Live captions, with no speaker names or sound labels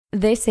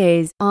This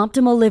is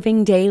Optimal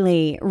Living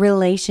Daily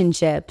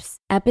Relationships,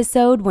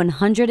 episode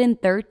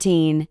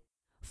 113,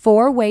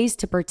 4 Ways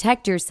to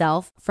Protect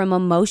Yourself from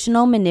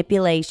Emotional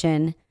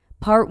Manipulation,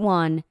 Part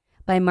 1,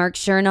 by Marc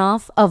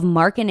Chernoff of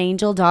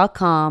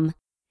and&nbsp.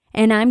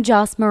 And I'm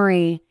Joss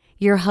Marie,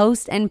 your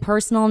host and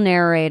personal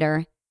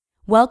narrator.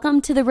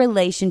 Welcome to the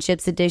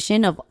Relationships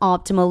edition of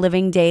Optimal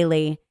Living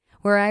Daily,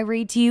 where I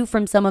read to you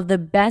from some of the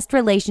best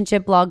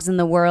relationship blogs in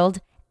the world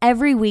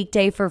every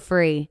weekday for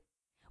free.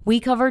 We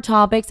cover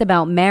topics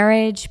about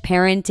marriage,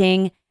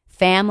 parenting,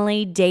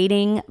 family,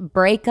 dating,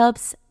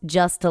 breakups,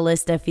 just to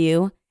list a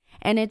few,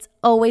 and it's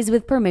always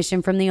with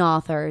permission from the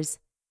authors.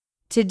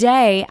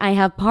 Today, I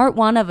have part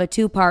 1 of a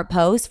 2-part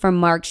post from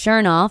Marc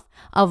Chernoff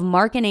of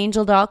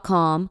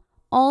and&nbsp,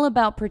 all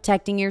about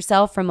protecting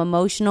yourself from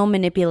emotional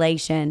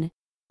manipulation.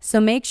 So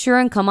make sure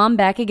and come on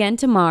back again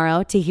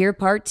tomorrow to hear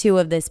part 2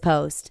 of this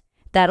post.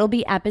 That'll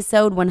be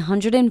episode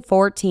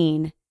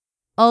 114.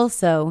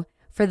 Also,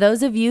 for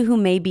those of you who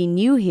may be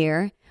new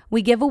here,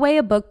 we give away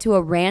a book to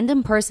a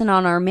random person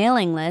on our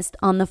mailing list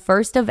on the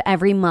 1st of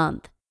every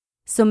month.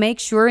 So make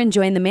sure and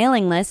join the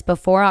mailing list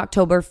before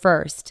October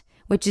 1st,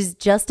 which is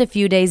just a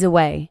few days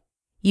away.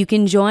 You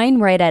can join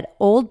right at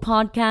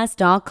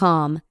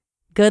oldpodcast.com.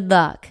 Good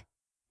luck.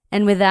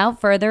 And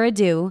without further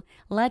ado,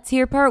 let's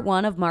hear part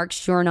 1 of Marc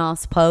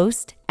Chernoff's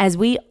post as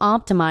we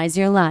optimize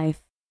your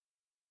life.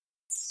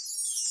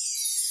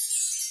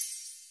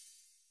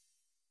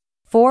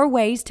 4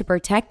 Ways to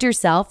Protect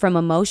Yourself from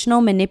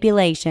Emotional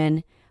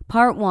Manipulation,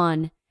 Part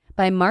 1,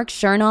 by Marc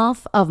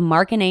Chernoff of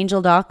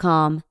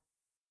and&nbsp.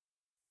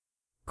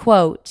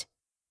 Quote,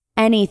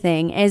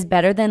 "Anything is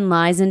better than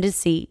lies and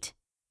deceit."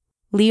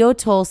 Leo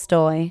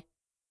Tolstoy.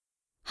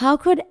 How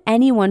could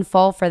anyone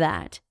fall for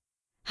that?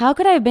 How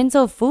could I have been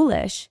so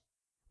foolish?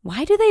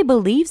 Why do they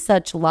believe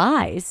such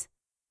lies?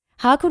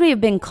 How could we have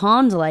been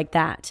conned like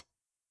that?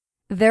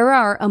 There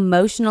are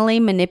emotionally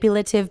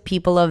manipulative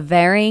people of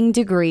varying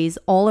degrees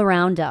all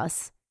around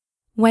us.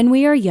 When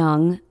we are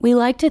young, we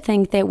like to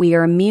think that we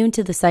are immune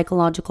to the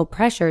psychological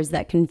pressures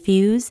that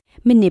confuse,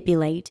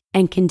 manipulate,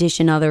 and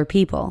condition other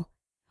people.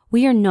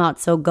 We are not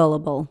so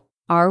gullible,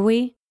 are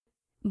we?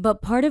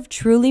 But part of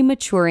truly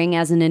maturing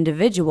as an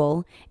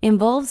individual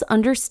involves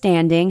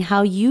understanding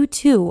how you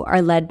too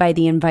are led by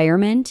the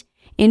environment,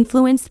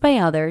 influenced by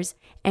others,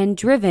 and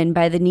driven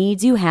by the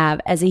needs you have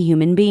as a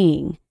human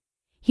being.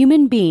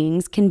 Human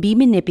beings can be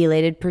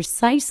manipulated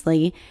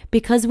precisely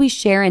because we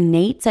share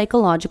innate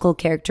psychological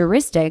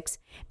characteristics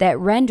that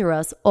render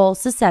us all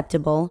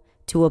susceptible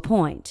to a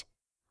point.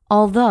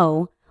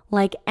 Although,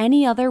 like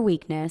any other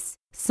weakness,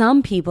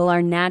 some people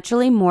are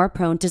naturally more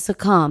prone to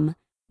succumb,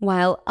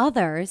 while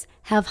others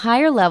have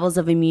higher levels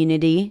of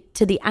immunity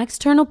to the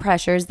external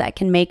pressures that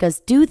can make us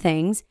do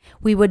things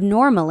we would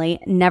normally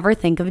never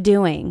think of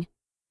doing.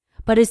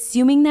 But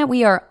assuming that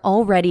we are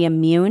already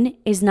immune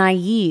is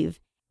naive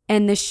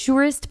and the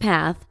surest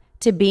path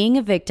to being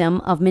a victim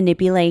of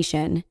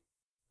manipulation.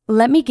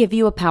 Let me give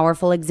you a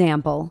powerful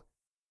example.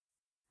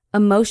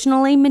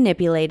 Emotionally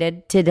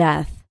manipulated to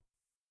death.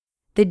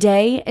 The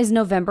day is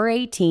November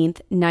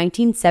 18th,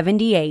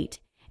 1978,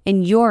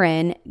 and you're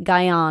in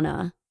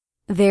Guyana.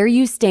 There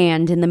you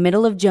stand in the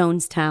middle of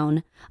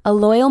Jonestown, a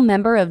loyal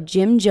member of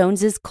Jim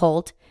Jones's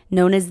cult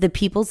known as the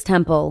People's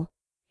Temple.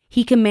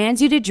 He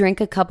commands you to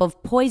drink a cup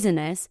of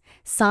poisonous,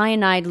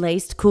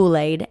 cyanide-laced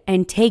Kool-Aid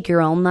and take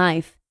your own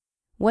life.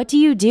 What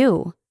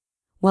do?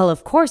 Well,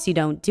 of course you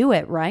don't do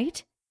it,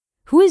 right?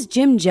 Who is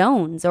Jim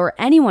Jones, or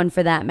anyone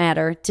for that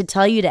matter, to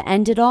tell you to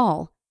end it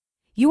all?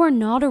 You are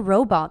not a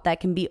robot that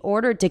can be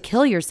ordered to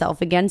kill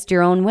yourself against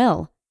your own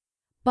will.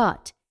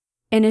 But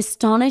an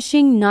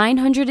astonishing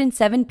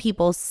 907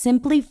 people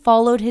simply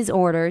followed his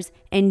orders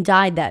and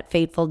died that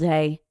fateful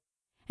day.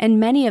 And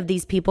many of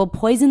these people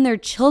poisoned their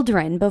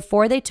children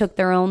before they took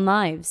their own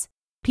lives.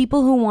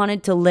 People who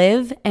wanted to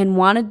live and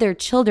wanted their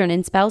children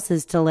and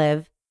spouses to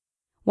live.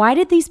 Why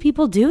did these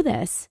people do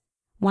this?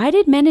 Why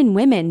did men and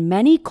women,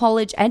 many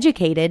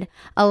college-educated,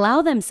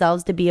 allow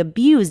themselves to be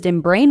abused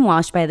and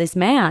brainwashed by this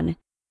man?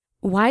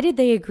 Why did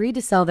they agree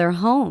to sell their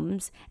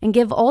homes and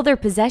give all their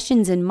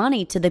possessions and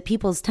money to the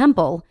People's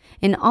Temple,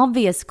 an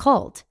obvious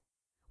cult?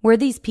 Were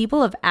these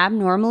people of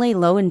abnormally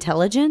low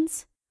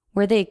intelligence?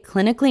 Were they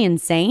clinically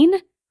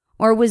insane?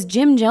 Or was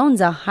Jim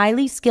Jones a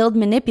highly skilled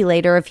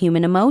manipulator of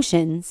human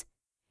emotions?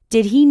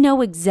 Did he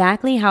know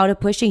exactly how to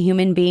push a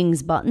human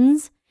being's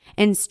buttons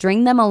and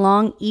string them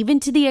along even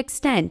to the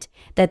extent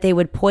that they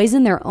would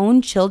poison their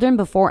own children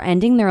before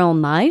ending their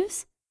own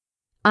lives?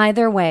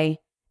 Either way,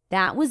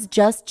 that was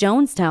just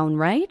Jonestown,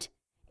 right?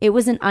 It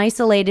was an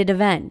isolated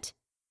event.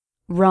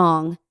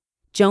 Wrong.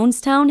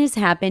 Jonestown has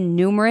happened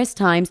numerous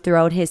times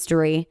throughout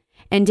history,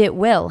 and it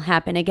will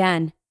happen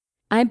again.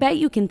 I bet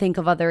you can think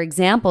of other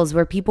examples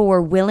where people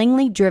were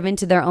willingly driven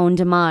to their own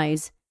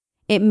demise.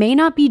 It may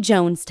not be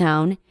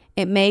Jonestown,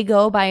 it may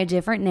go by a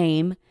different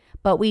name,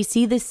 but we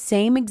see the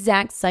same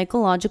exact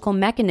psychological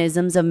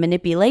mechanisms of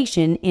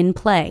manipulation in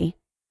play.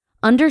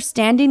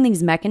 Understanding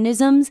these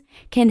mechanisms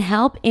can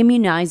help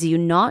immunize you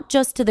not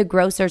just to the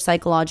grosser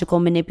psychological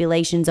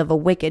manipulations of a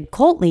wicked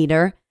cult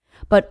leader,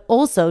 but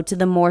also to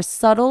the more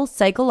subtle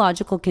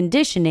psychological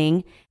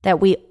conditioning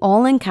that we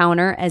all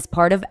encounter as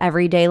part of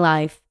everyday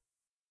life.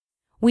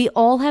 We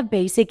all have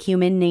basic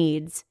human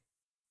needs.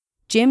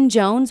 Jim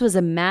Jones was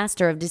a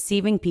master of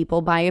deceiving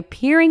people by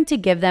appearing to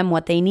give them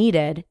what they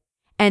needed.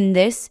 And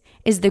this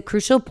is the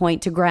crucial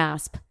point to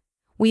grasp.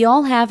 We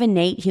all have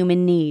innate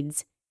human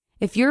needs.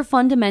 If your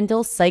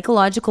fundamental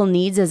psychological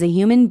needs as a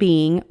human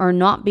being are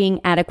not being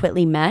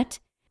adequately met,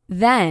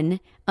 then,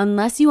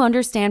 unless you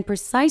understand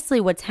precisely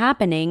what's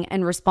happening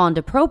and respond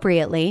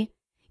appropriately,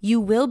 you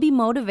will be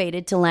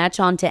motivated to latch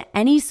on to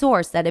any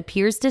source that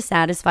appears to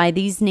satisfy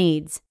these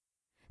needs.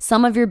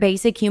 Some of your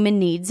basic human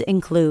needs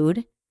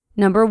include: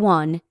 Number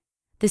 1,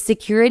 the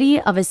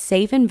security of a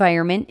safe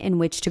environment in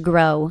which to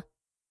grow.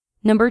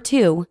 Number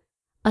 2,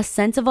 a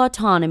sense of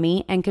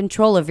autonomy and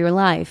control of your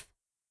life.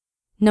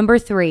 Number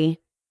 3,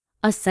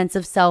 a sense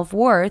of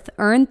self-worth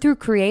earned through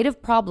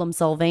creative problem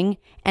solving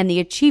and the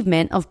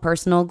achievement of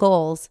personal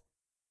goals.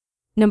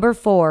 Number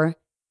 4,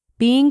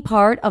 being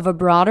part of a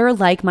broader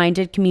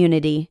like-minded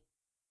community.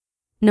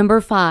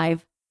 Number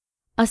 5,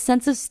 a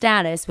sense of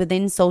status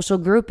within social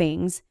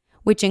groupings,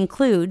 which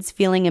includes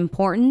feeling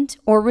important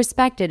or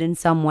respected in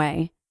some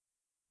way.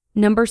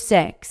 Number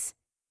 6,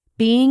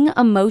 being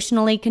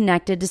emotionally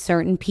connected to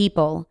certain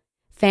people,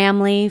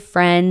 family,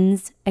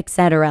 friends,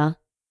 etc.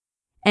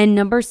 And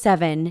number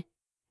 7,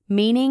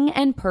 meaning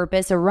and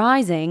purpose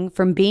arising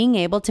from being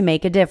able to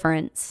make a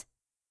difference.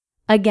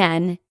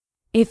 Again,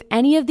 if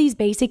any of these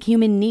basic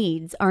human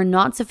needs are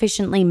not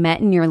sufficiently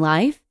met in your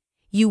life,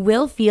 you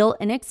will feel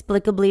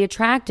inexplicably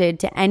attracted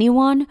to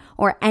anyone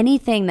or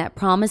anything that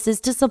promises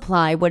to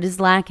supply what is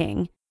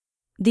lacking.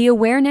 The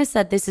awareness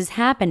that this is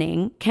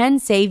happening can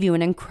save you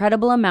an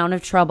incredible amount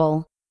of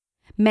trouble.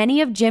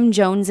 Many of Jim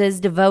Jones's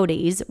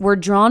devotees were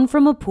drawn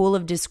from a pool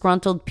of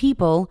disgruntled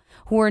people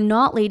who were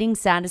not leading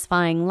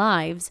satisfying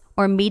lives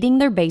or meeting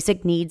their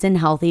basic needs in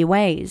healthy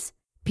ways.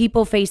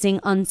 People facing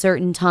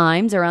uncertain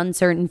times or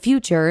uncertain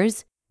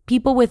futures,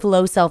 people with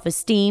low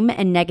self-esteem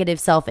and negative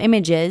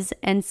self-images,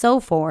 and so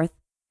forth.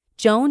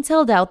 Jones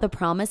held out the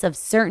promise of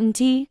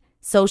certainty,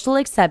 social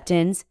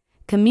acceptance,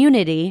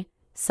 community,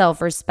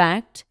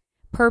 self-respect,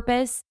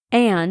 purpose,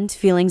 and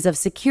feelings of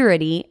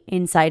security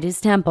inside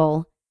his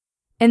temple.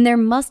 And there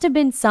must have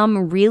been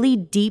some really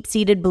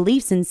deep-seated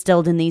beliefs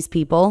instilled in these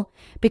people,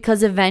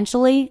 because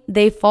eventually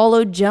they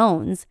followed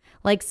Jones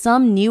like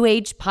some New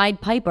Age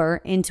Pied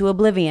Piper into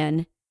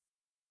oblivion.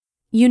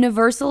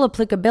 Universal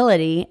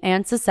applicability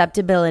and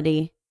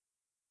susceptibility.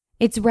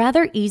 It's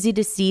rather easy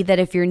to see that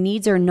if your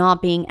needs are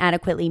not being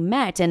adequately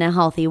met in a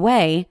healthy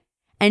way,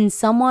 and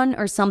someone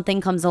or something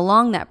comes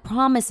along that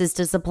promises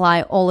to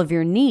supply all of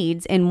your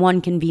needs in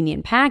one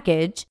convenient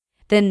package,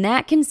 then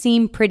that can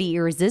seem pretty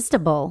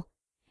irresistible.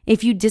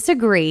 If you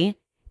disagree,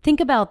 think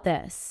about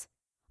this.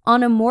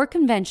 On a more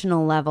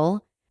conventional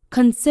level,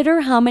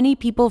 consider how many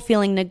people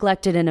feeling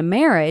neglected in a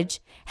marriage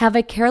have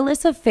a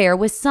careless affair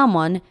with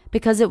someone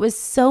because it was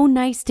so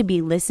nice to be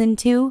listened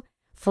to,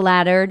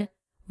 flattered,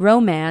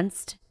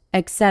 romanced,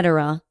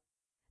 etc.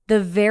 The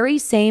very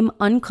same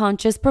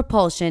unconscious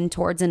propulsion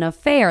towards an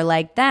affair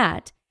like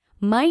that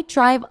might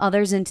drive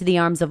others into the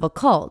arms of a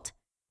cult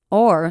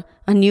or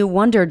a new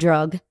wonder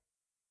drug.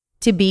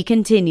 To be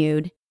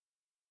continued.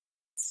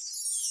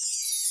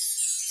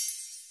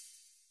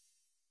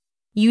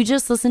 You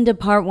just listened to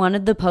part 1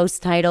 of the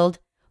post titled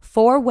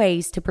 4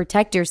 Ways to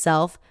Protect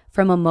Yourself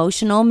from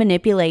Emotional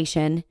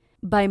Manipulation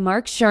by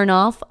Marc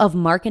Chernoff of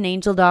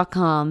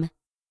markandangel.com.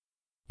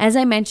 As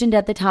I mentioned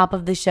at the top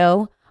of the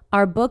show,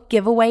 our book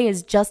giveaway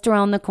is just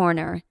around the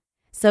corner.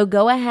 So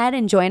go ahead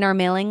and join our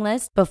mailing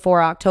list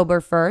before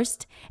October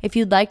 1st if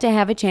you'd like to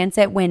have a chance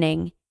at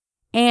winning.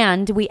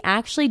 And we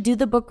actually do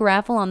the book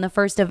raffle on the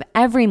 1st of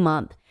every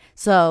month,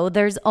 so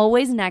there's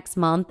always next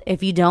month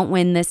if you don't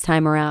win this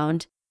time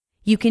around.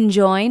 You can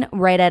join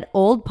right at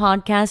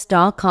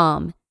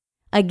oldpodcast.com.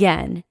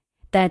 Again,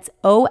 that's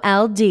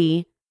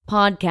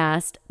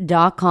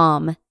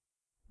oldpodcast.com.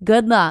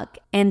 Good luck,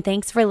 and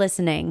thanks for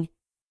listening.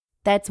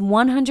 That's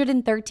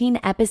 113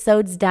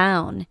 episodes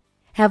down.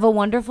 Have a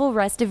wonderful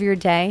rest of your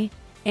day,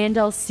 and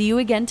I'll see you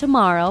again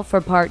tomorrow for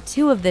part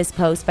 2 of this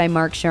post by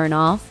Marc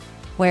Chernoff,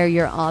 where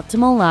your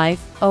optimal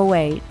life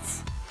awaits.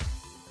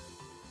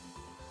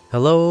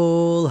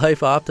 Hello,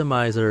 Life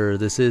Optimizer.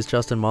 This is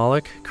Justin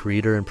Malik,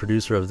 creator and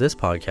producer of this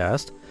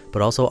podcast,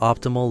 but also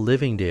Optimal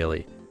Living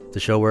Daily, the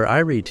show where I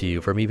read to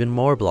you from even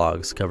more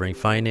blogs covering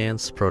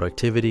finance,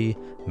 productivity,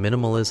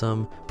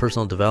 minimalism,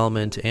 personal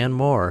development, and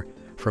more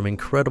from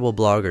incredible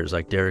bloggers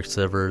like Derek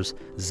Sivers,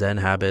 Zen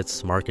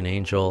Habits, Marc and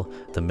Angel,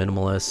 The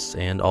Minimalists,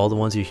 and all the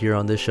ones you hear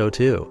on this show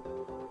too.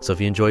 So if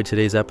you enjoyed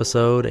today's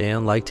episode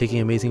and like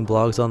taking amazing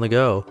blogs on the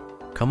go,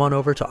 come on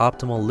over to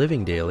Optimal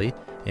Living Daily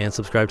and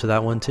subscribe to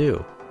that one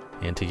too.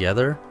 And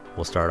together,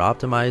 we'll start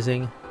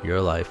optimizing your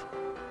life.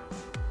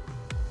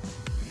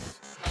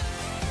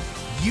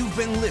 You've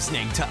been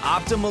listening to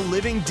Optimal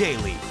Living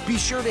Daily. Be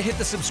sure to hit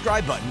the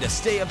subscribe button to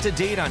stay up to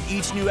date on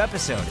each new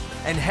episode,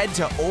 and head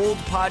to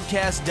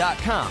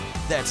oldpodcast.com.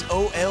 That's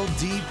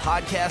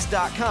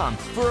OLDpodcast.com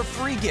for a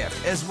free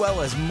gift, as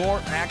well as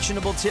more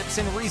actionable tips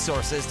and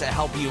resources to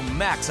help you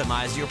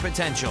maximize your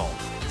potential.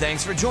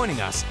 Thanks for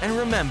joining us, and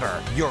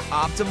remember, your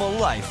optimal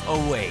life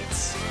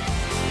awaits.